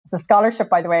the scholarship,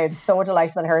 by the way, I'm so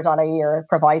delighted that Her.ie are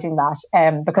providing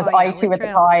that, because I too at the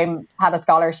time had a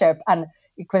scholarship, and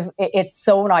it's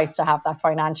so nice to have that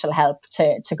financial help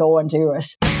to go and do it.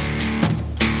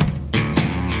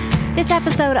 This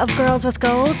episode of Girls with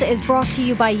Goals is brought to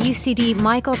you by UCD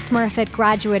Michael Smurfit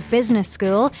Graduate Business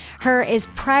School. Her is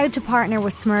proud to partner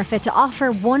with Smurfit to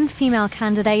offer one female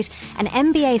candidate an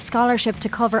MBA scholarship to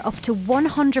cover up to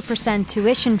 100%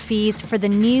 tuition fees for the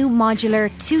new modular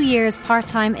 2 years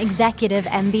part-time executive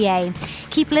MBA.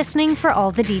 Keep listening for all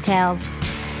the details.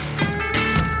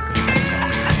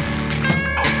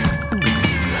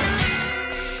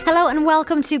 Hello and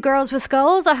welcome to Girls with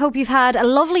Goals. I hope you've had a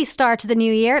lovely start to the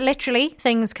new year. Literally,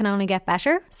 things can only get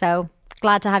better. So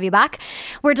glad to have you back.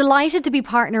 We're delighted to be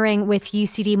partnering with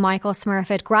UCD Michael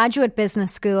Smurfit Graduate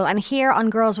Business School, and here on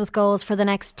Girls with Goals for the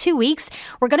next 2 weeks,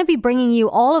 we're going to be bringing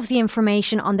you all of the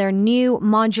information on their new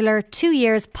modular 2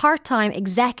 years part-time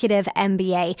executive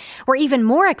MBA. We're even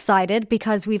more excited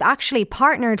because we've actually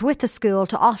partnered with the school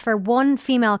to offer one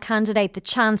female candidate the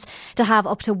chance to have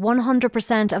up to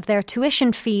 100% of their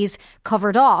tuition fees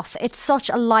covered off. It's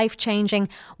such a life-changing,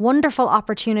 wonderful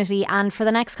opportunity, and for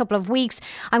the next couple of weeks,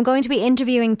 I'm going to be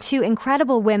interviewing two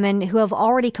incredible women who have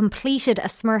already completed a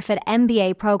Smurfit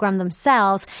MBA program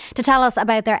themselves to tell us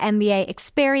about their MBA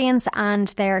experience and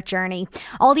their journey.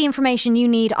 All the information you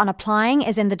need on applying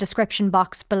is in the description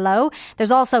box below.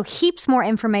 There's also heaps more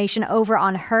information over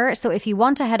on Her, so if you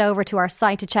want to head over to our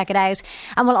site to check it out.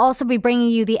 And we'll also be bringing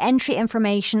you the entry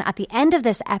information at the end of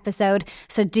this episode,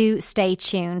 so do stay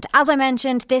tuned. As I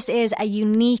mentioned, this is a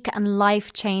unique and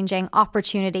life-changing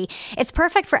opportunity. It's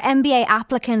perfect for MBA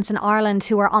applicants in Ireland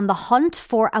who are on the hunt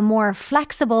for a more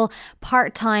flexible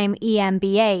part-time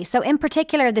EMBA. So in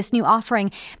particular, this new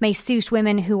offering may suit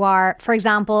women who are, for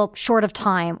example, short of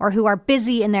time, or who are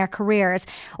busy in their careers,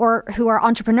 or who are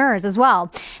entrepreneurs as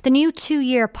well. The new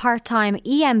 2-year part-time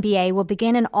EMBA will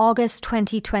begin in August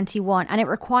 2021, and it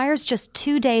requires just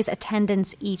 2 days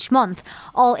attendance each month.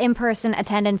 All in-person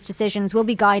attendance decisions will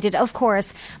be guided, of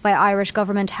course, by Irish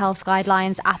government health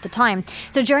guidelines at the time.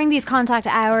 So during these contact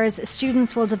hours,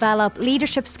 students will develop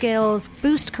leadership skills,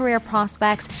 boost career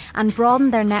prospects, and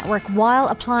broaden their network while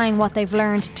applying what they've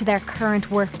learned to their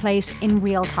current workplace in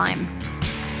real time.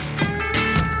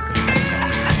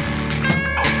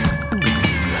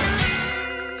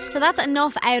 So that's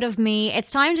enough out of me.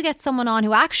 It's time to get someone on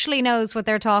who actually knows what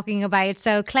they're talking about.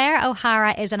 So Claire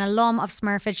O'Hara is an alum of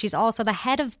Smurfit. She's also the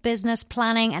head of business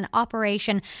planning and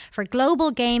operation for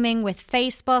global gaming with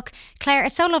Facebook. Claire,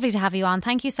 it's so lovely to have you on.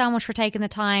 Thank you so much for taking the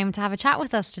time to have a chat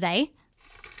with us today.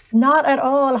 Not at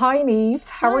all. Hi, Niamh.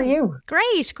 How are you?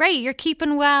 Great. You're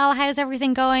keeping well. How's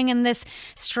everything going in this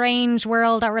strange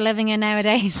world that we're living in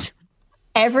nowadays?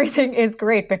 Everything is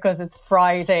great because it's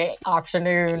Friday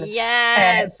afternoon.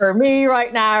 Yes. For me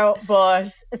right now, but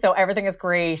so everything is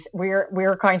great.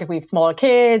 We've small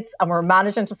kids and we're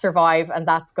managing to survive, and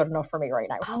that's good enough for me right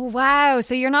now. Oh, wow.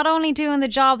 So you're not only doing the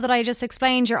job that I just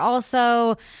explained, you're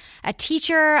also a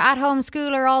teacher, at-home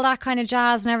schooler, all that kind of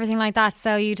jazz and everything like that.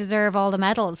 So you deserve all the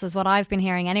medals, is what I've been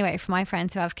hearing anyway from my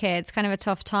friends who have kids. Kind of a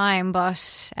tough time,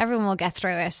 but everyone will get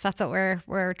through it. That's what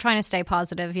we're trying to stay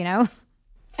positive, you know?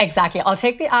 Exactly. I'll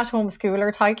take the at-home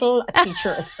schooler title. A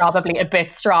teacher is probably a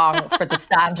bit strong for the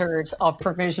standard of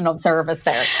provision of service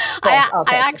there. I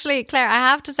actually, Claire, I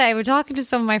have to say, I was talking to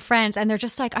some of my friends and they're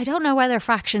just like, I don't know whether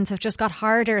fractions have just got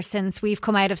harder since we've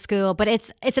come out of school, but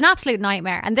it's an absolute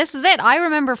nightmare. And this is it. I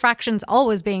remember fractions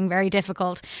always being very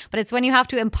difficult, but it's when you have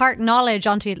to impart knowledge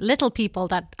onto little people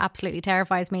that absolutely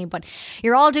terrifies me. But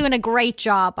you're all doing a great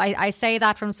job. I say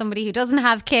that from somebody who doesn't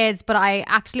have kids, but I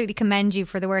absolutely commend you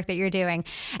for the work that you're doing.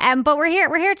 But we're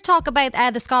here to talk about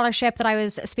the scholarship that I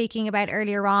was speaking about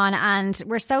earlier on, and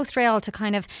we're so thrilled to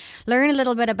kind of learn a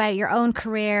little bit about your own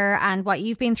career and what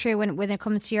you've been through when it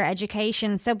comes to your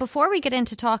education. So before we get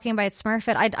into talking about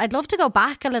Smurfit, I'd love to go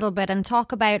back a little bit and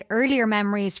talk about earlier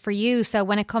memories for you. So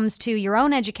when it comes to your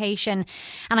own education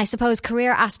and I suppose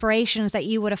career aspirations that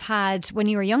you would have had when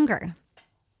you were younger.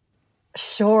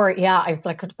 Sure, yeah, I was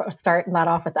like starting that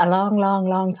off with a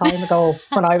long time ago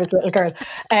when I was a little girl.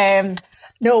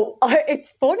 No,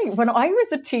 it's funny. When I was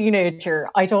a teenager,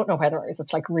 I don't know whether I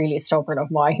was like really stubborn of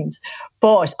mind,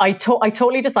 but I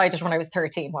totally decided when I was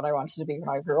 13 what I wanted to be when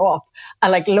I grew up.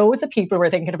 And like loads of people were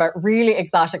thinking about really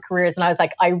exotic careers. And I was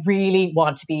like, I really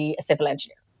want to be a civil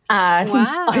engineer. And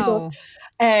Wow.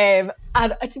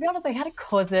 and to be honest, I had a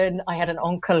cousin, I had an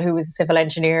uncle who was a civil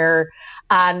engineer,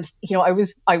 and I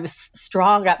was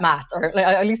strong at maths, or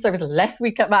at least I was less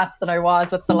weak at maths than I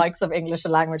was with the likes of English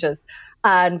and languages.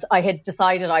 And I had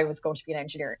decided I was going to be an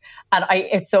engineer.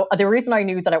 And so the reason I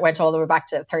knew that it went all the way back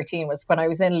to 13 was when I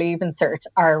was in Leaving Cert,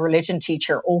 our religion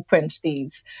teacher opened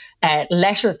these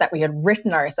letters that we had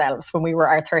written ourselves when we were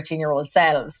our 13-year-old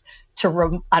selves.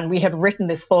 And we had written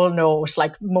this full note,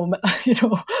 like,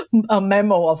 a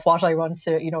memo of what I want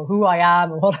to, who I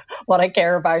am and what I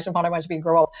care about and what I want to be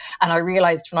grow up. And I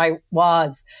realized when I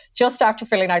was just after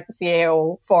filling out the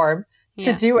CAO form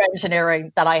to do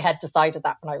engineering that I had decided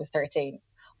that when I was 13.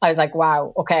 I was like,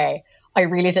 wow, okay, I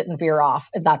really didn't veer off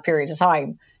in that period of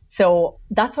time. So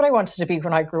that's what I wanted to be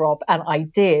when I grew up. And I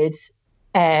did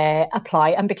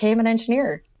apply and became an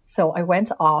engineer. So I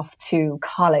went off to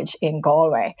college in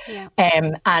Galway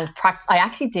and I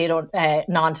actually did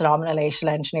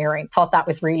non-denominational engineering. Thought that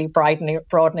was really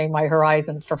broadening my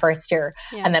horizons for first year.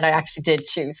 Yeah. And then I actually did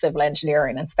choose civil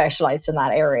engineering and specialised in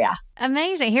that area.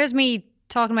 Amazing. Here's me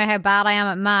talking about how bad I am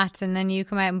at maths, and then you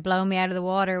come out and blow me out of the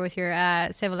water with your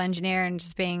civil engineer and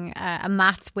just being a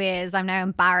maths whiz. I'm now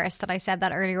embarrassed that I said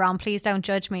that earlier on. Please don't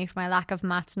judge me for my lack of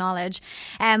maths knowledge.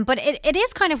 But it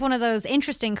is kind of one of those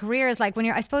interesting careers, like when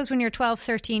you're 12,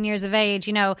 13 years of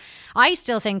age, I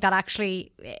still think that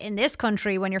actually in this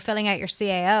country, when you're filling out your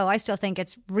CAO, I still think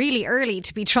it's really early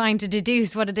to be trying to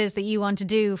deduce what it is that you want to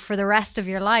do for the rest of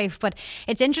your life. But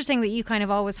it's interesting that you kind of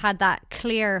always had that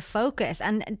clear focus.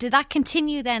 And did that continue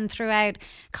then throughout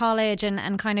college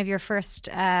and kind of your first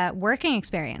working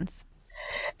experience?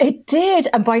 It did.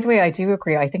 And by the way, I do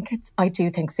agree. I do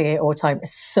think CAO time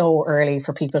is so early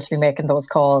for people to be making those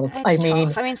calls. It's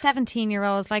tough.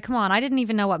 17-year-olds, like, come on, I didn't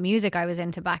even know what music I was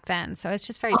into back then. So it's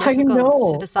just very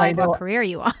difficult to decide what career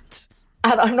you want.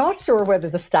 And I'm not sure whether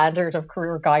the standard of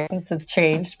career guidance has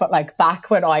changed, but like back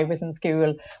when I was in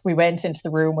school, we went into the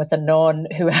room with a nun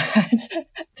who had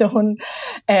done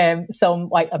I'm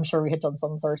sure we had done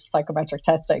some sort of psychometric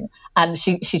testing. And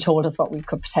she told us what we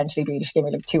could potentially be. She gave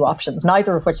me like 2 options,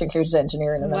 neither of which included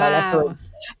engineering. And then I left the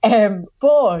room.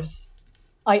 But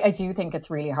I do think it's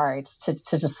really hard to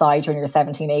decide when you're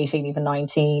 17, 18, even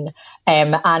 19.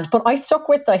 But I stuck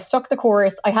the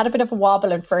course. I had a bit of a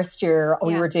wobble in first year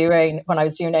when I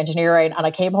was doing engineering, and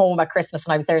I came home at Christmas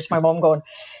and I was there to my mum going,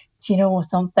 do you know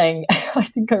something? I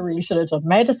think I really should have done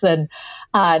medicine.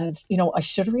 And, I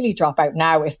should really drop out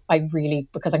now because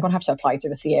I'm going to have to apply to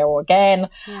the CAO again.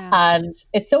 Yeah. And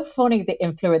it's so funny the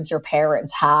influence your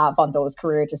parents have on those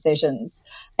career decisions.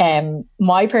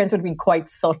 My parents would have been quite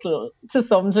subtle to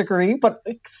some degree, but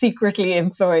secretly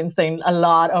influencing a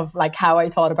lot of like how I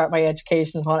thought about my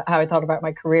education, how I thought about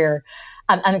my career.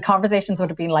 And conversations would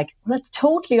have been like, well, it's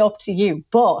totally up to you,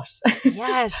 but...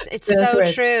 Yes, it's so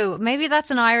true. Maybe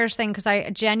that's an Irish thing, because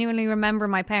I genuinely remember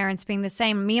my parents being the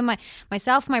same. Me and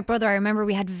myself and my brother, I remember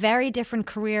we had very different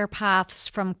career paths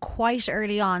from quite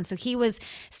early on. So he was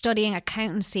studying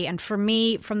accountancy, and for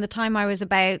me, from the time I was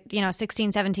about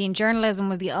 16, 17, journalism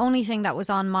was the only thing that was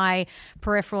on my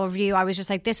peripheral view. I was just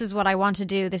like, this is what I want to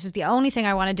do. This is the only thing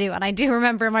I want to do. And I do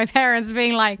remember my parents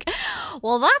being like,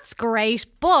 well, that's great,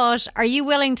 but are you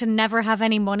willing to never have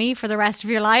any money for the rest of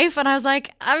your life? And I was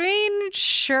like, I mean,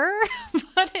 sure,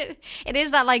 but it is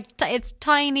that, like, it's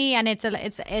tiny, and it's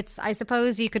I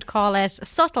suppose you could call it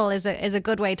subtle is a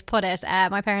good way to put it.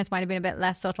 My parents might have been a bit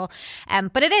less subtle,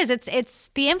 but it's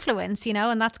the influence,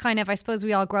 and that's kind of, I suppose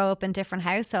we all grow up in different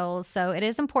households, so it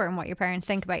is important what your parents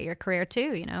think about your career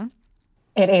too.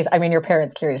 It is. I mean, your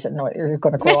parents clearly didn't know you're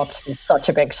going to grow up to be such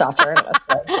a big shot journalist.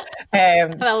 I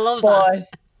love that.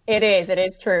 It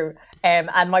is true. And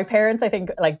my parents, I think,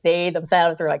 like, they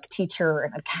themselves are like teacher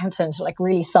and accountant, like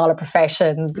really solid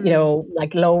professions,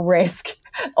 like low risk,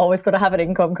 always going to have an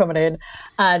income coming in.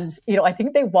 And, I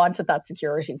think they wanted that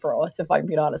security for us, if I'm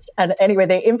being honest. And anyway,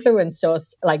 they influenced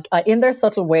us like in their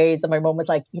subtle ways. And my mum was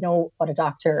like, what a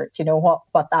doctor, do you know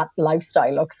what that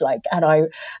lifestyle looks like? And I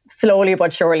slowly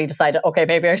but surely decided, okay,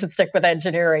 maybe I should stick with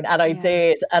engineering. And I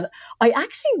did. And I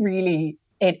actually really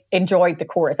enjoyed the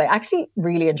course. I actually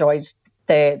really enjoyed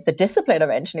the discipline of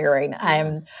engineering.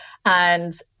 And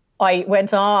I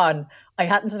went on.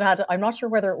 I'm not sure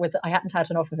whether it was I hadn't had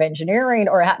enough of engineering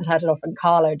or I hadn't had enough in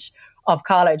college,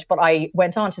 but I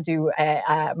went on to do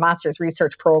a master's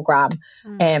research program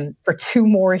for 2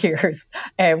 more years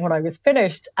when I was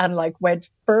finished, and like went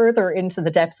further into the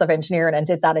depths of engineering and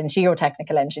did that in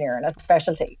geotechnical engineering as a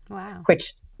specialty. Wow.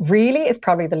 Which really is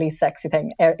probably the least sexy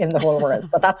thing in the whole world,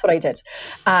 but that's what I did.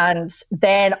 And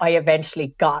then I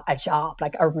eventually got a job,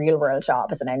 like a real world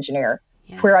job as an engineer.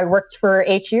 where I worked for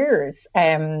 8 years.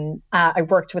 I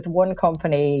worked with one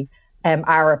company,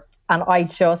 Arup, and I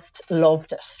just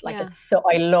loved it.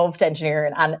 I loved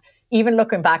engineering, and even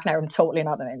looking back now, I'm totally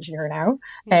not an engineer now.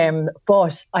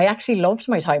 But I actually loved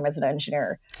my time as an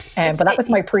engineer. But that was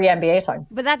my pre-MBA time.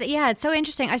 But it's so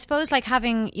interesting. I suppose like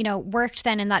having, worked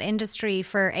then in that industry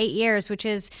for 8 years, which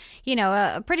is,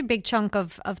 a pretty big chunk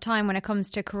of time when it comes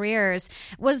to careers.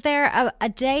 Was there a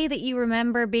day that you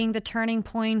remember being the turning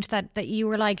point that you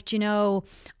were like,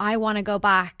 I want to go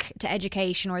back to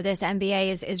education, or this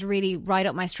MBA is really right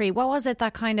up my street? What was it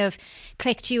that kind of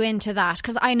clicked you into that?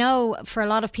 Because I know for a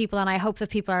lot of people, and I hope that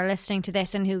people are listening to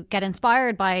this and who get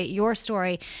inspired by your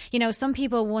story, some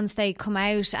people, once they come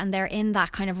out and they're in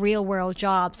that kind of real world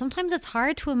job, sometimes it's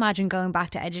hard to imagine going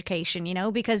back to education,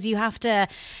 because you have to,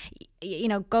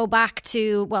 go back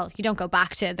to, well, you don't go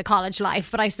back to the college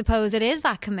life, but I suppose it is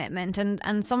that commitment.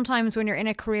 And sometimes when you're in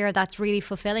a career that's really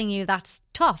fulfilling you, that's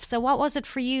tough. So what was it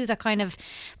for you that kind of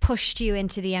pushed you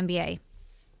into the MBA?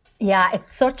 Yeah,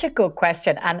 it's such a good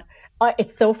question. And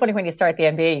it's so funny when you start the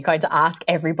MBA, you kind of ask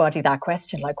everybody that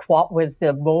question, like, what was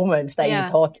the moment that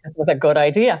you thought this was a good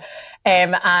idea?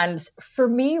 And for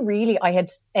me, really, I had,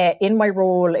 in my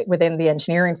role within the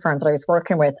engineering firm that I was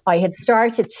working with, I had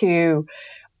started to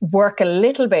work a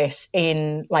little bit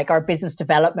in like our business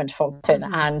development function,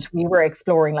 and we were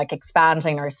exploring like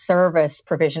expanding our service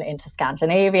provision into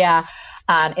Scandinavia.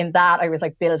 And in that, I was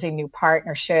like building new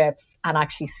partnerships and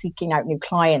actually seeking out new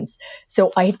clients.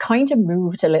 So I had kind of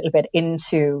moved a little bit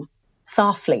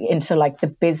softly into like the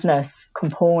business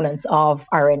components of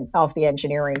the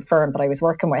engineering firm that I was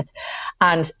working with.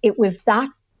 And it was that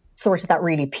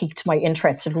really piqued my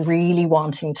interest in really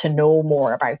wanting to know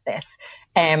more about this.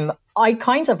 I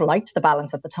kind of liked the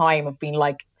balance at the time of being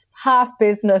like half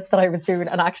business that I was doing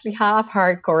and actually half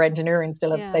hardcore engineering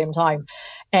still at the same time.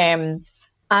 And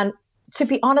to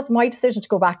be honest, my decision to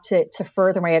go back to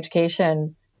further my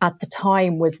education at the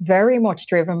time was very much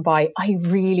driven by, I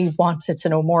really wanted to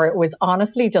know more. It was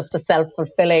honestly just a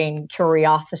self-fulfilling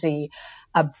curiosity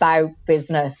about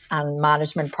business and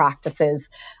management practices.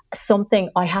 Something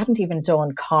I hadn't even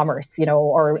done commerce,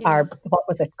 or what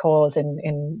was it called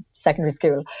in secondary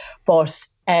school? But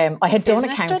I had done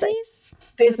accounting.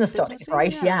 Business studies,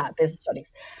 right? Yeah, business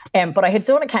studies. But I had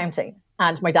done accounting,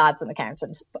 and my dad's an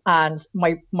accountant, and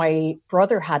my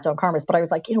brother had done commerce. But I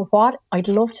was like, you know what? I'd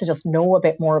love to just know a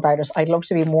bit more about it. I'd love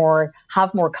to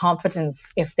have more confidence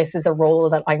if this is a role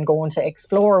that I'm going to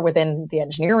explore within the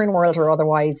engineering world or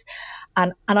otherwise.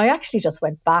 And I actually just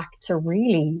went back to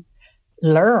really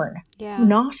learn,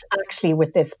 not actually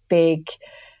with this big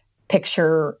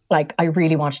picture, like I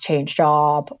really want to change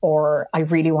job or I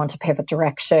really want to pivot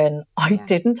direction. I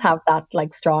didn't have that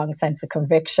like strong sense of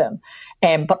conviction.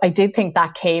 But I did think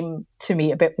that came to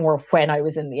me a bit more when I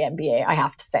was in the MBA, I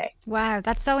have to say. Wow,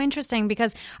 that's so interesting,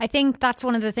 because I think that's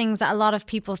one of the things that a lot of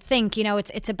people think,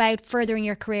 it's about furthering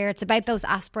your career. It's about those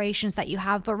aspirations that you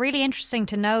have. But really interesting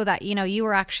to know that, you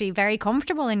were actually very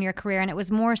comfortable in your career, and it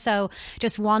was more so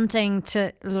just wanting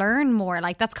to learn more.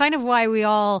 Like that's kind of why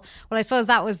I suppose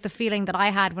that was the feeling that I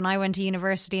had when I went to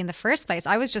university in the first place.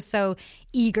 I was just so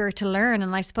eager to learn.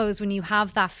 And I suppose when you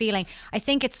have that feeling, I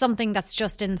think it's something that's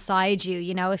just inside you,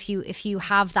 if you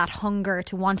have that hunger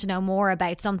to want to know more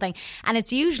about something. And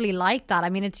it's usually like that. I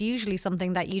mean, it's usually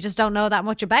something that you just don't know that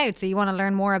much about, so you want to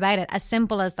learn more about it, as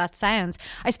simple as that sounds.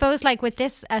 I suppose like with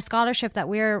this scholarship that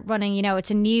we're running,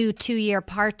 it's a new 2-year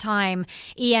part-time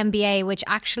EMBA, which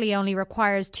actually only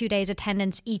requires 2 days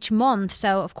attendance each month.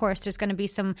 So of course there's going to be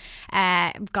some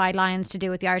guidelines to do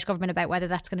with the Irish government about whether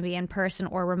that's going to be in person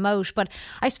or remote. But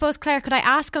I suppose, Claire, could I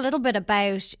ask a little bit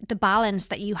about the balance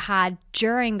that you had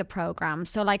during the programme?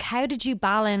 So like, how did you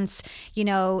balance,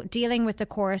 dealing with the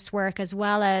coursework as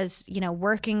well as,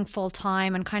 working full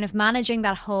time and kind of managing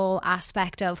that whole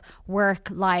aspect of work,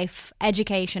 life,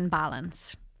 education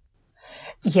balance?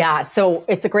 Yeah, so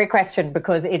it's a great question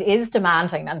because it is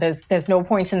demanding, and there's no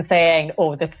point in saying,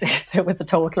 oh, it was a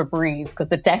total breeze,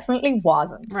 because it definitely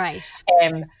wasn't. Right.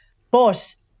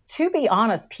 But to be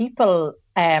honest, people,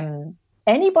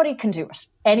 anybody can do it.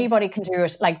 Anybody can do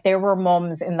it. Like there were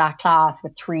mums in that class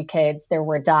with 3 kids. There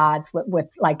were dads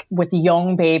with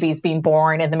young babies being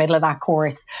born in the middle of that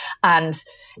course. And,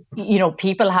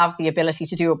 people have the ability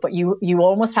to do it, but you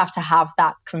almost have to have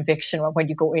that conviction when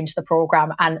you go into the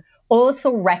program, and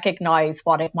also recognize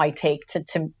what it might take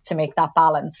to make that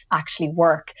balance actually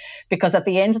work. Because at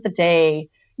the end of the day,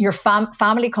 your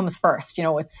family comes first.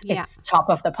 It's top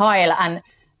of the pile. And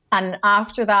And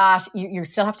after that, you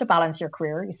still have to balance your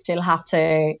career. You still have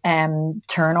to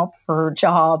turn up for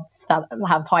jobs that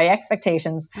have high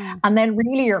expectations. And then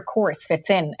really your course fits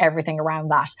in everything around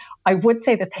that. I would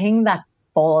say the thing that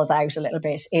falls out a little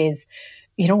bit is,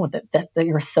 you know,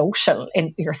 your social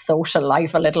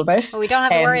life a little bit. Well, we don't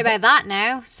have to worry about that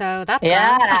now. So that's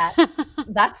grand.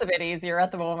 That's a bit easier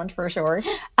at the moment for sure.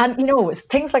 And, you know,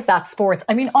 things like that, sports.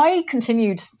 I mean, I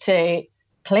continued to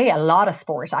play a lot of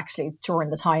sport actually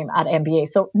during the time at MBA.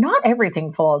 So not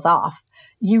everything falls off.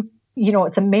 You know,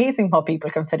 it's amazing what people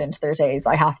can fit into their days,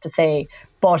 I have to say.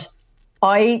 But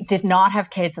I did not have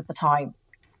kids at the time.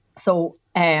 So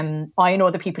I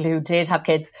know the people who did have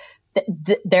kids,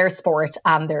 their sport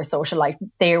and their social life,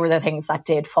 they were the things that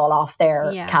did fall off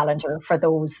their calendar for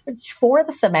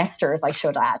the semesters, I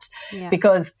should add.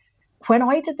 Because when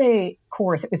I did the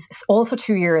course, it was also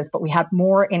 2 years, but we had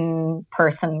more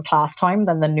in-person class time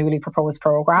than the newly proposed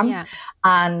program.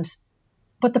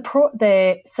 But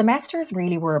the semesters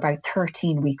really were about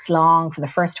 13 weeks long for the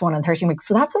first one and 13 weeks.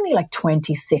 So that's only like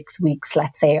 26 weeks,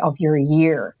 let's say, of your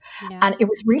year. And it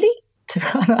was really,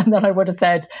 and then I would have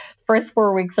said, first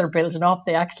 4 weeks are building up.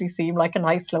 They actually seem like a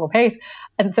nice slow pace.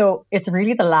 And so it's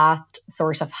really the last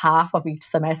sort of half of each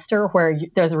semester where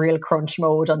there's a real crunch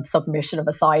mode on submission of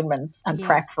assignments and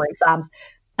prep for exams.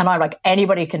 And I'm like,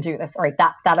 anybody can do this. All right,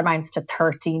 that amounts to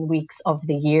 13 weeks of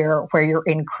the year where you're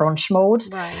in crunch mode.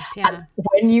 Right, yeah. And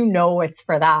when you know it's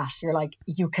for that, you're like,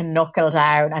 you can knuckle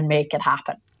down and make it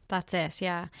happen. That's it,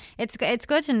 yeah. It's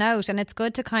good to note, and it's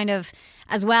good to kind of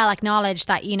as well acknowledge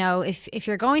that, you know, if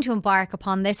you're going to embark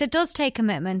upon this, it does take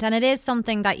commitment, and it is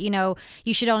something that, you know,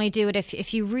 you should only do it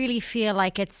if you really feel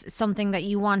like it's something that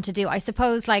you want to do. I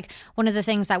suppose like one of the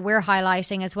things that we're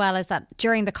highlighting as well is that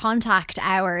during the contact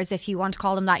hours, if you want to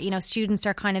call them that, you know, students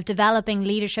are kind of developing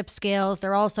leadership skills.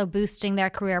 They're also boosting their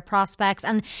career prospects,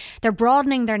 and they're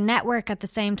broadening their network at the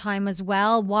same time as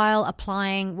well, while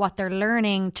applying what they're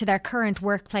learning to their current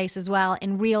workplace as well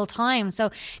in real time. So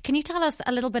can you tell us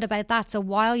a little bit about that? So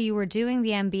while you were doing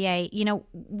the MBA, you know,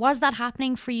 was that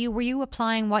happening for you? Were you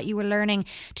applying what you were learning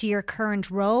to your current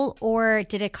role, or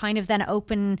did it kind of then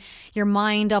open your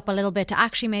mind up a little bit to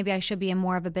actually maybe I should be in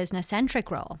more of a business centric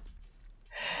role?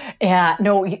 Yeah,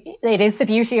 no, it is the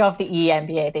beauty of the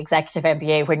EMBA, the executive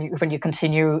MBA, when you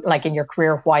continue like in your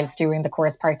career whilst doing the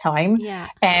course part-time.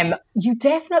 You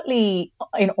definitely,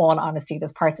 in all honesty,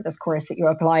 there's parts of this course that you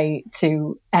apply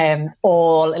to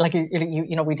all, like,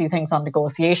 you know, we do things on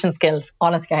negotiation skills.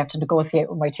 Honestly, I have to negotiate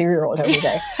with my 2-year-old every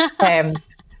day.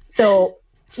 So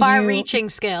far-reaching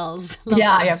skills.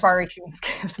 Far-reaching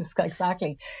skills,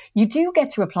 exactly. You do get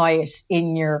to apply it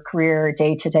in your career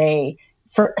day to day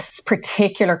for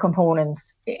particular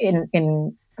components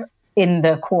in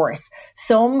the course.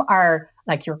 Some are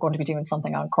like, you're going to be doing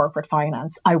something on corporate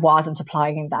finance. I wasn't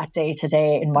applying that day to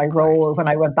day in my role when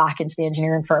I went back into the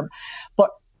engineering firm.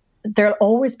 But there'll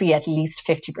always be at least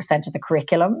 50% of the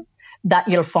curriculum that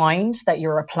you'll find that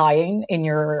you're applying in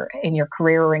your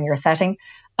career or in your setting.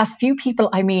 A few people,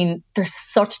 I mean, there's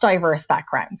such diverse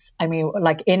backgrounds. I mean,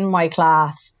 like in my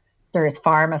class, there's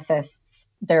pharmacists.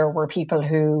 There were people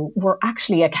who were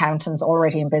actually accountants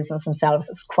already in business themselves.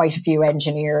 There was quite a few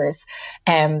engineers.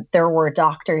 There were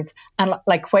doctors. And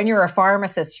like when you're a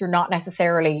pharmacist, you're not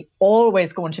necessarily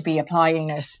always going to be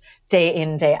applying it day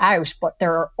in, day out, but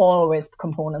there are always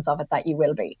components of it that you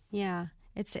will be. Yeah,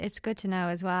 it's good to know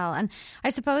as well. And I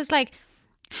suppose, like,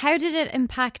 how did it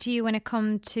impact you when it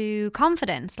come to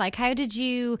confidence? Like, how did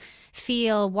you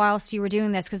feel whilst you were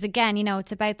doing this? Because again, you know,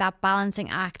 it's about that balancing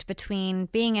act between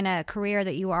being in a career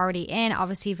that you were already in,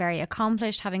 obviously very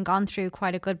accomplished, having gone through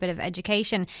quite a good bit of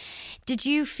education. Did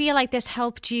you feel like this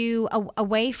helped you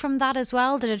away from that as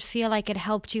well? Did it feel like it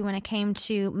helped you when it came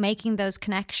to making those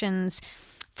connections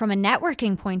from a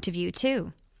networking point of view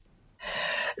too?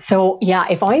 So yeah,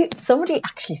 somebody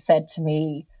actually said to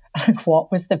me, what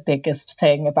was the biggest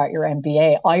thing about your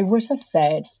MBA? I would have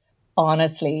said,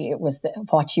 honestly, it was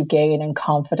what you gain in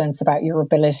confidence about your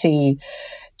ability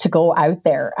to go out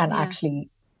there and actually,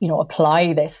 you know,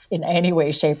 apply this in any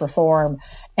way, shape or form,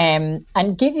 and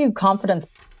give you confidence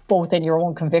both in your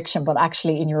own conviction, but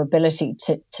actually in your ability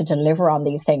to deliver on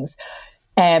these things.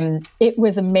 It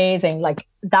was amazing. Like,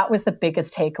 that was the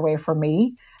biggest takeaway for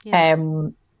me.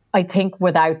 I think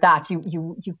without that,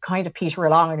 you kind of peter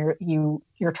along and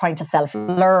you're trying to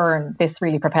self-learn. This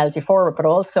really propels you forward. But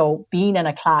also being in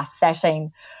a class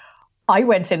setting, I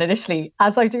went in initially,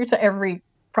 as I do to every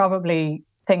probably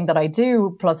thing that I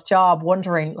do plus job,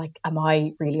 wondering, like, am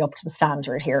I really up to the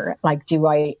standard here? Like,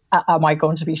 am I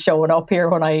going to be showing up here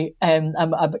when I am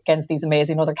against these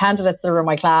amazing other candidates that are in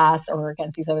my class, or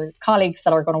against these other colleagues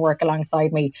that are going to work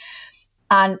alongside me?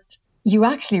 And you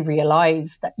actually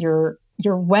realize that you're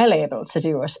well able to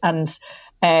do it.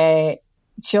 And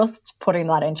just putting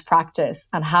that into practice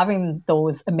and having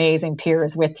those amazing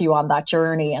peers with you on that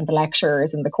journey and the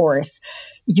lecturers in the course,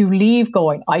 you leave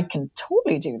going, I can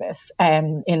totally do this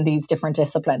in these different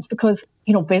disciplines, because,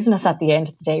 you know, business at the end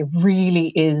of the day really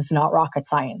is not rocket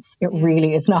science. It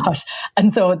really is not.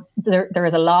 And so there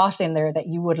is a lot in there that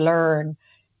you would learn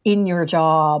in your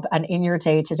job and in your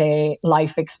day-to-day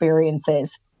life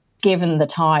experiences, given the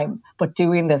time. But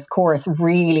doing this course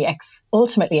really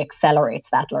ultimately accelerates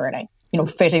that learning, you know,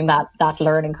 fitting that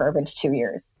learning curve into 2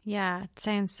 years. Yeah, it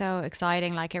sounds so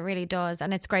exciting. Like, it really does.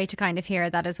 And it's great to kind of hear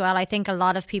that as well. I think a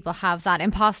lot of people have that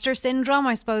imposter syndrome,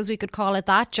 I suppose we could call it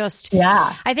that.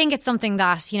 I think it's something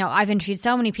that, you know, I've interviewed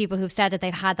so many people who've said that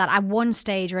they've had that at one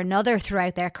stage or another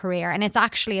throughout their career. And it's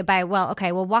actually about, well,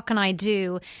 what can I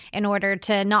do in order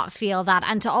to not feel that,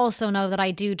 and to also know that I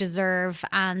do deserve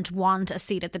and want a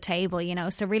seat at the table, you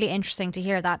know. So really interesting to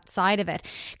hear that side of it.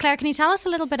 Claire, can you tell us a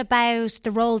little bit about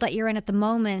the role that you're in at the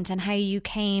moment and how you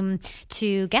came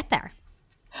to get there?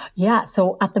 Yeah,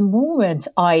 so at the moment,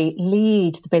 I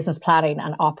lead the business planning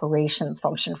and operations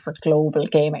function for Global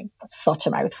Gaming. That's such a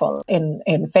mouthful in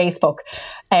Facebook.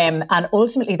 And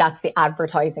ultimately, that's the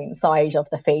advertising side of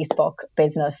the Facebook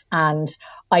business. And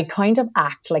I kind of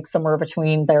act like somewhere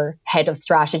between their head of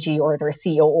strategy or their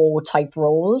COO type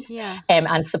roles,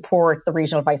 and support the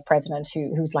regional vice president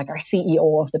who's like our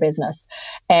CEO of the business.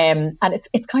 And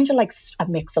it's kind of like a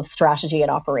mix of strategy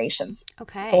and operations,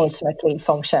 ultimately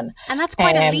function. And that's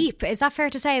quite a leap. Is that fair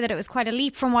to say that it was quite a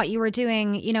leap from what you were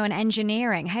doing, you know, in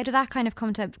engineering? How did that kind of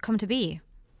come to be?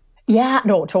 Yeah,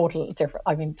 no, totally different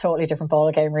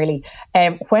ball game, really.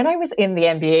 When I was in the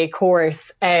MBA course,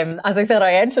 as I said,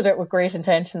 I entered it with great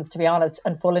intentions, to be honest,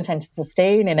 and full intentions of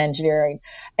staying in engineering.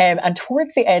 And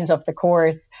towards the end of the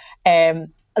course,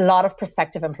 a lot of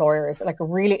prospective employers like are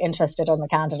really interested in the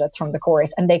candidates from the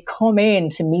course, and they come in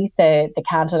to meet the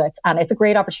candidates, and it's a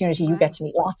great opportunity. You get to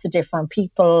meet lots of different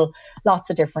people, lots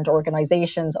of different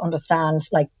organizations, understand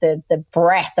like the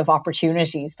breadth of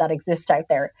opportunities that exist out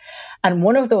there. And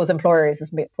one of those employers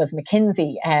was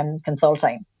McKinsey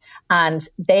Consulting, and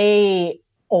they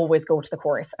always go to the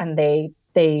course, and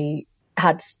they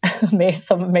had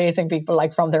some amazing people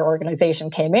like from their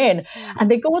organization came in, and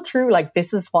they go through like,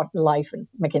 this is what life in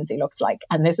McKinsey looks like,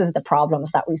 and this is the problems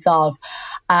that we solve.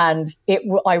 And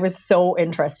I was so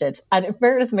interested. And in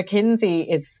fairness, McKinsey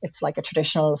it's like a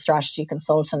traditional strategy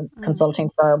consulting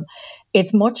firm.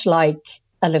 It's much like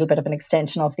a little bit of an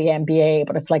extension of the MBA,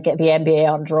 but it's like the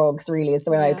MBA on drugs, really, is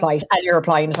the way I apply it. And you're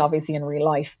applying it obviously in real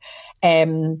life.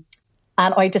 And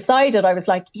I decided, I was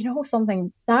like, you know,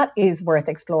 something that is worth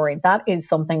exploring. That is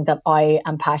something that I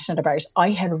am passionate about. I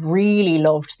had really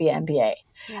loved the MBA.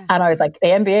 And I was like, the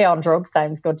MBA on drugs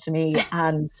sounds good to me.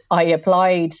 And I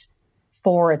applied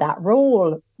for that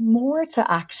role more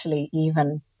to actually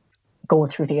even go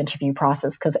through the interview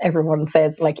process, because everyone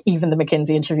says like even the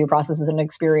McKinsey interview process is an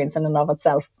experience in and of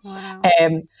itself. Wow.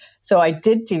 So I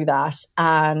did do that.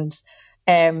 And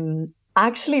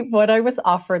actually, when I was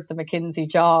offered the McKinsey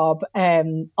job,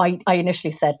 I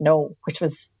initially said no, which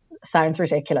sounds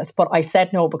ridiculous, but I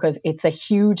said no because it's a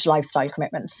huge lifestyle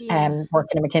commitment.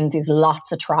 Working in McKinsey is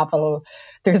lots of travel.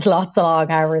 There's lots of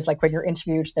long hours. Like when you're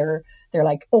interviewed, they're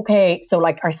like, okay, so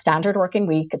like our standard working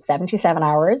week is 77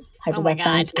 hours. How does that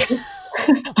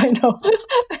sound? I know.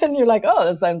 And you're like, oh,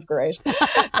 that sounds great.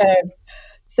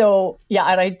 So yeah,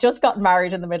 and I just got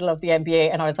married in the middle of the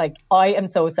MBA, and I was like, I am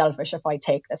so selfish if I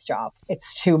take this job.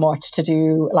 It's too much to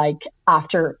do. Like I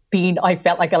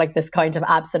felt like this kind of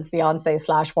absent fiance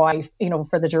 / wife, you know,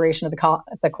 for the duration of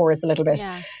the course a little bit.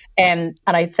 And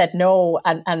I said no,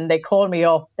 and they called me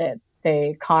up,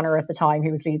 the Connor at the time,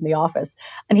 he was leading the office,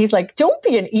 and he's like, don't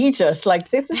be an idiot. Like,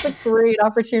 this is a great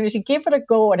opportunity. Give it a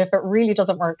go. And if it really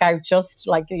doesn't work out, just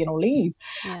like, you know, leave.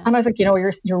 And I was like, you know,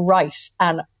 you're right.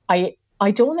 And I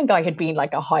don't think I had been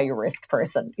like a high risk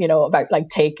person, you know, about like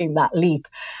taking that leap.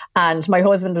 And my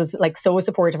husband was like so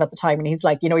supportive at the time. And he's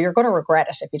like, you know, you're going to regret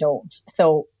it if you don't.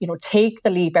 So, you know, take the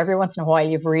leap. Every once in a while,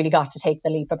 you've really got to take the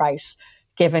leap about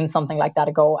giving something like that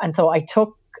a go. And so I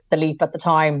took the leap at the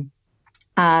time,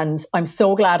 and I'm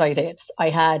so glad I did.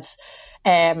 I had,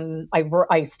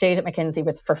 I stayed at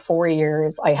McKinsey for 4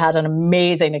 years. I had an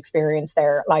amazing experience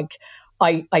there. Like,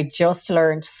 I just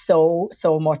learned so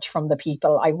much from the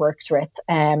people I worked with.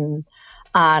 And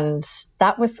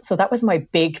that was my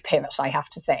big pivot, I have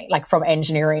to say, like from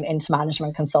engineering into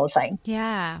management consulting.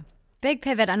 Yeah. Big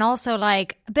pivot, and also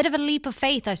like a bit of a leap of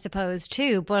faith, I suppose,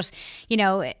 too. But, you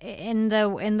know, in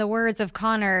the words of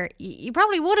Connor, you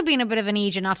probably would have been a bit of an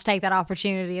idiot not to take that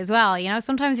opportunity as well. You know,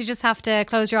 sometimes you just have to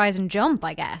close your eyes and jump,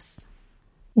 I guess.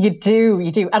 You do.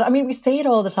 And I mean, we say it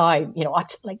all the time, you know,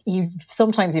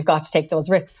 sometimes you've got to take those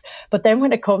risks. But then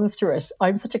when it comes to it,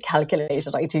 I'm such a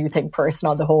calculated, I do think, person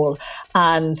on the whole.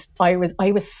 And I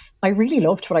really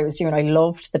loved what I was doing. I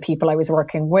loved the people I was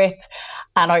working with.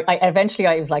 And I eventually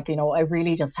was like, you know, I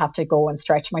really just have to go and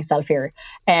stretch myself here.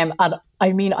 And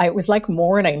I mean, I was like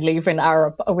mourning leaving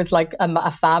Arup. I was like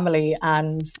a family,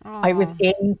 and I was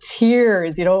in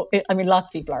tears, you know. I mean, lots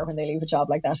of people are when they leave a job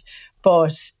like that.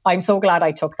 But I'm so glad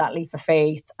I took that leap of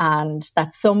faith, and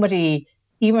that somebody,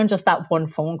 even just that one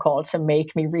phone call to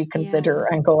make me reconsider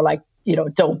and go like, you know,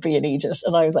 don't be an idiot.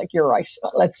 And I was like, you're right.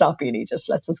 Let's not be an idiot.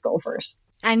 Let's just go for it.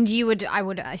 And I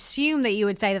would assume that you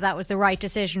would say that was the right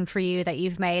decision for you that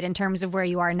you've made in terms of where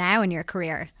you are now in your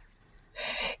career.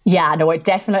 Yeah, no, it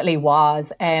definitely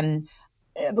was.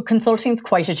 Consulting is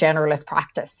quite a generalist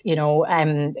practice, you know,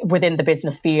 within the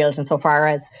business field, insofar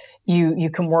as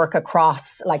you can work across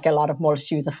like a lot of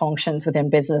multitudes of functions within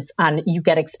business, and you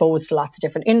get exposed to lots of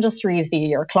different industries via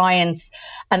your clients.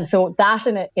 And so that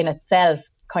in itself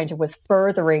kind of was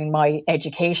furthering my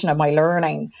education and my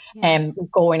learning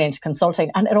going into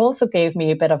consulting. And it also gave me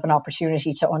a bit of an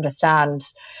opportunity to understand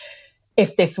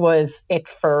if this was it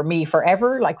for me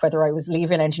forever, like whether I was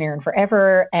leaving engineering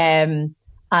forever, and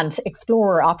to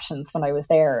explore options when I was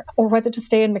there, or whether to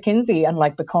stay in McKinsey and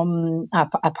like become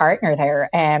a partner there.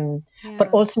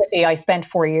 But ultimately I spent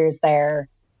 4 years there.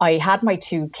 I had my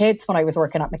 2 kids when I was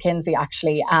working at McKinsey,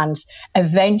 actually, and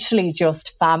eventually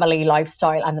just family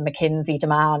lifestyle and the McKinsey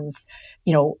demands,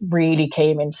 you know, really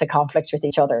came into conflict with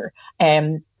each other.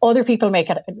 Other people make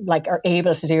it like are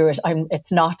able to do it.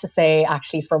 It's not to say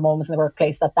actually for moments in the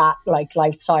workplace that like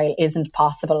lifestyle isn't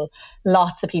possible.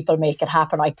 Lots of people make it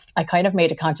happen. I kind of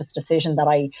made a conscious decision that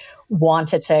I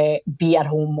wanted to be at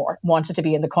home more, wanted to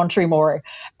be in the country more.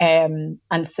 And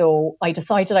so I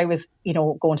decided I was, you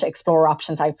know, going to explore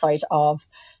options outside of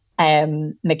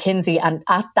McKinsey. And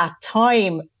at that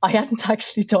time, I hadn't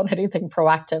actually done anything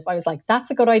proactive. I was like,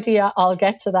 that's a good idea. I'll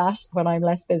get to that when I'm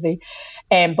less busy.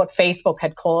 But Facebook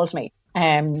had called me.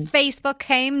 Facebook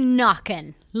came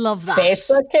knocking. Love that.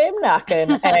 Facebook came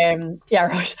knocking. Yeah,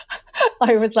 right.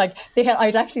 I was like,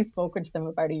 I'd actually spoken to them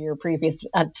about a year previous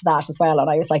to that as well. And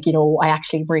I was like, you know, I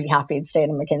actually really happy in staying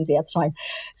in McKinsey at the time.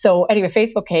 So anyway,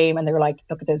 Facebook came and they were like,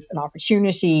 look, there's an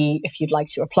opportunity if you'd like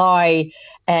to apply.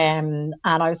 And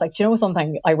I was like, do you know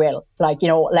something? I will. Like, you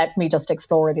know, let me just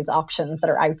explore these options that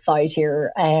are outside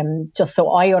here. Just so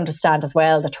I understand as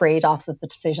well the trade-offs of the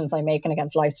decisions I'm making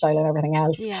against lifestyle and everything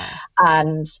else. Yeah.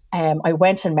 And I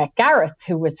went and met Gareth,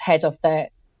 who was head of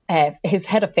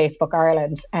Facebook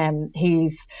Ireland.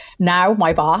 He's now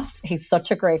my boss. He's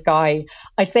such a great guy.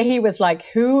 I'd say he was like,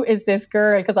 who is this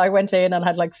girl? Because I went in and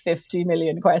had like 50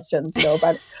 million questions, you know,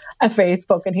 about a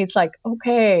Facebook. And he's like,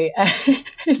 okay.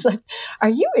 He's like, are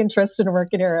you interested in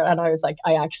working here? And I was like,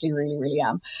 I actually really, really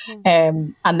am.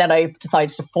 And then I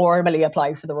decided to formally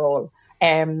apply for the role.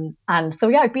 And so,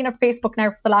 yeah, I've been at Facebook now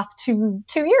for the last two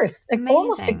years, like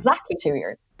almost exactly 2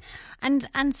 years.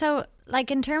 And so, like,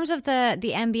 in terms of the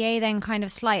MBA, then kind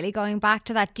of slightly going back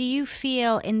to that, do you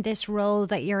feel in this role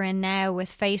that you're in now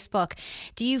with Facebook,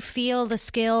 do you feel the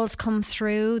skills come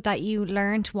through that you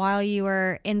learned while you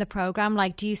were in the program?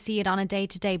 Like, do you see it on a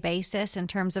day-to-day basis in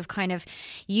terms of kind of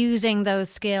using those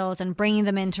skills and bringing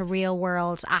them into real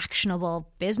world actionable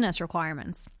business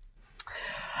requirements?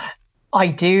 I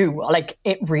do. Like,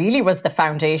 it really was the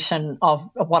foundation of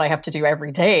what I have to do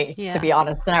every day, to be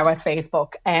honest, now at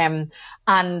Facebook. And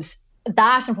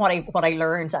that and what I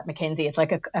learned at McKinsey is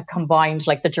like a combined,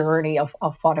 like the journey of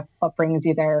what brings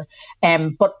you there.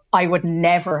 But I would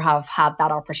never have had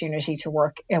that opportunity to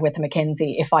work with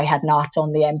McKinsey if I had not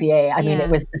done the MBA. I mean, it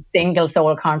was the single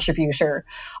sole contributor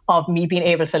of me being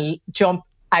able to jump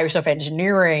out of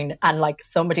engineering, and like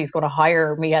somebody's going to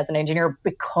hire me as an engineer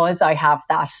because I have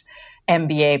that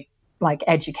MBA like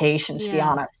education, to be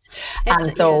honest.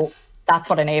 And so that's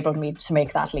what enabled me to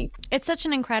make that leap. It's such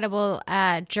an incredible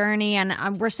journey,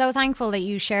 and we're so thankful that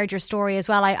you shared your story as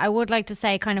well. I would like to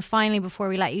say, kind of finally, before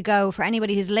we let you go, for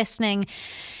anybody who's listening,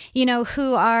 you know,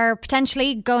 who are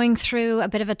potentially going through a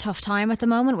bit of a tough time at the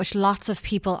moment, which lots of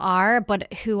people are,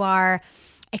 but who are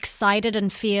excited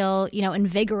and feel,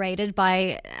 invigorated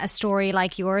by a story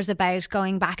like yours about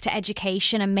going back to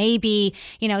education and maybe,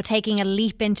 taking a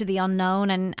leap into the unknown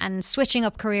and switching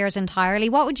up careers entirely,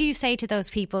 what would you say to those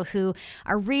people who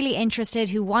are really interested,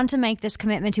 who want to make this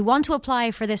commitment, who want to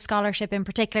apply for this scholarship in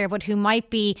particular, but who might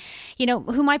be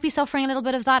suffering a little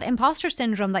bit of that imposter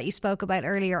syndrome that you spoke about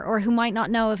earlier, or who might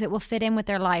not know if it will fit in with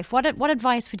their life? What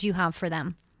advice would you have for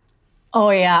them? Oh,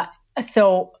 yeah.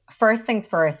 So first things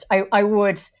first, I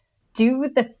would do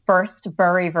the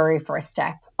very, very first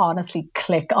step. Honestly,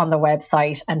 click on the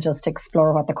website and just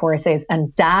explore what the course is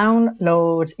and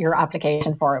download your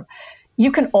application form.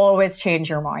 You can always change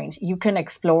your mind. You can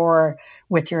explore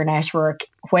with your network.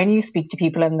 When you speak to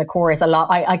people in the course,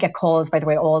 I get calls, by the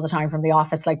way, all the time from the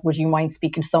office, like, would you mind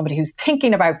speaking to somebody who's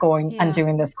thinking about going and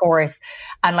doing this course?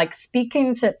 And like,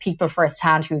 speaking to people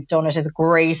firsthand who've done it is a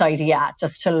great idea,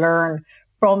 just to learn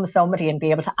from somebody and be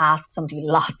able to ask somebody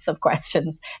lots of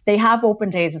questions. They have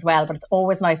open days as well, but it's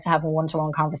always nice to have a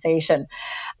one-to-one conversation.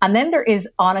 And then there is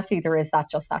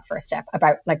that first step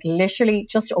about like literally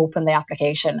just open the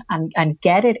application and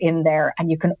get it in there.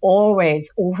 And you can always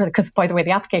because by the way,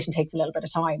 the application takes a little bit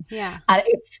of time. Yeah. And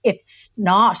it's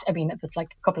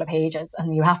like a couple of pages,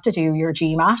 and you have to do your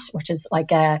GMAT, which is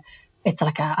like a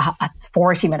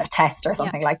 40-minute test or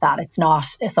something like that. It's not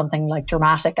something like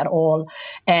dramatic at all.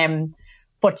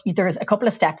 But there's a couple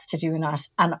of steps to doing that.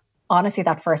 And honestly,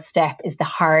 that first step is the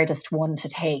hardest one to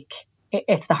take.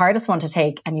 It's the hardest one to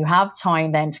take. And you have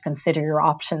time then to consider your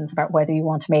options about whether you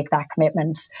want to make that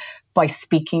commitment by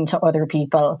speaking to other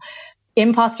people.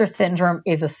 Imposter syndrome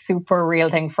is a super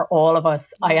real thing for all of us.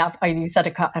 You said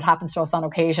it happens to us on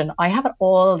occasion. I have it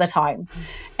all the time.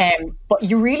 But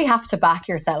you really have to back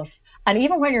yourself. And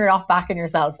even when you're not backing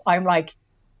yourself, I'm like,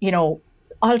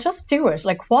 I'll just do it.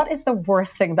 Like, what is the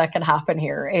worst thing that can happen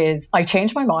here is I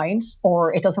change my mind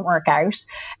or it doesn't work out.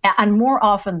 And more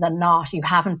often than not, you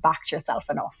haven't backed yourself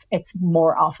enough. It's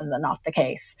more often than not the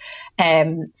case.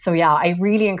 So yeah, I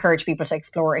really encourage people to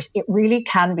explore it. It really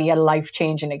can be a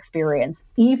life-changing experience.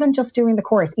 Even just doing the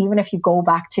course, even if you go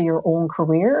back to your own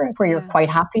career where you're quite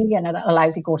happy and it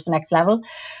allows you to go to the next level,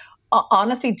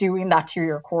 honestly, doing that through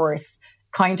your course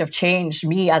kind of changed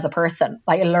me as a person.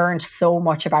 Like, I learned so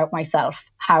much about myself,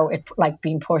 how it like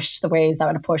being pushed the ways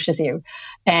that it pushes you.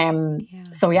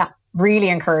 So yeah, really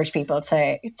encourage people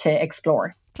to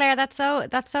explore. Claire, that's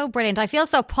so brilliant. I feel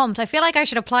so pumped. I feel like I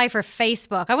should apply for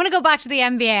Facebook. I want to go back to the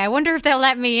MBA. I wonder if they'll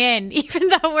let me in, even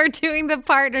though we're doing the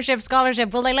partnership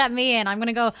scholarship. Will they let me in? I'm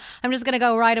just going to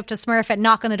go right up to Smurfit,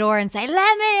 knock on the door and say,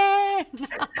 let me in.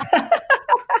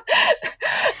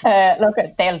 Look,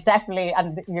 they'll definitely,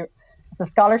 the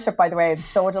scholarship, by the way, I'm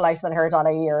so delighted that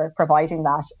Her.ie are providing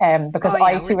that, because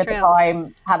I too at the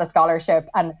time had a scholarship,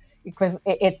 and because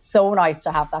it's so nice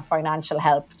to have that financial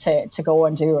help to go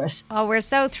and do it. Oh, we're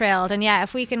so thrilled. And yeah,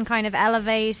 if we can kind of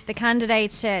elevate the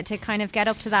candidates to kind of get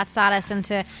up to that status and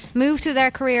to move through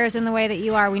their careers in the way that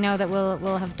you are, we know that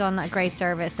we'll have done a great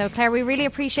service. So Claire, we really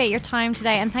appreciate your time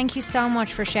today, and thank you so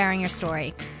much for sharing your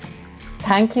story.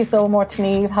 Thank you so much,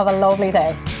 Niamh. Have a lovely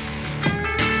day.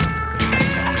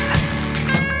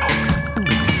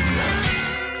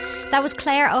 That was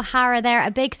Claire O'Hara there.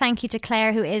 A big thank you to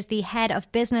Claire, who is the head of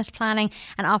business planning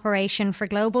and operation for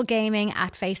global gaming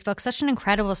at Facebook. Such an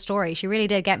incredible story. She really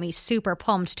did get me super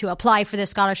pumped to apply for this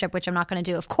scholarship, which I'm not going to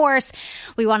do. Of course,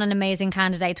 we want an amazing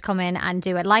candidate to come in and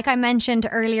do it. Like I mentioned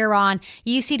earlier on,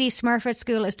 UCD Smurfit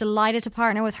School is delighted to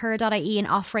partner with Her.ie in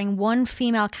offering one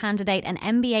female candidate an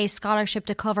MBA scholarship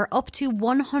to cover up to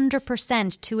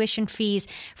 100% tuition fees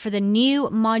for the new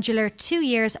modular 2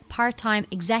 years part-time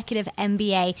executive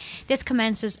MBA. This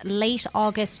commences late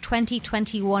August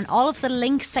 2021. All of the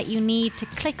links that you need to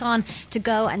click on to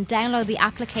go and download the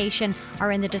application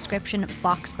are in the description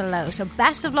box below. So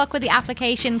best of luck with the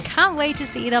application. Can't wait to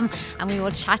see them, and we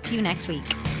will chat to you next week.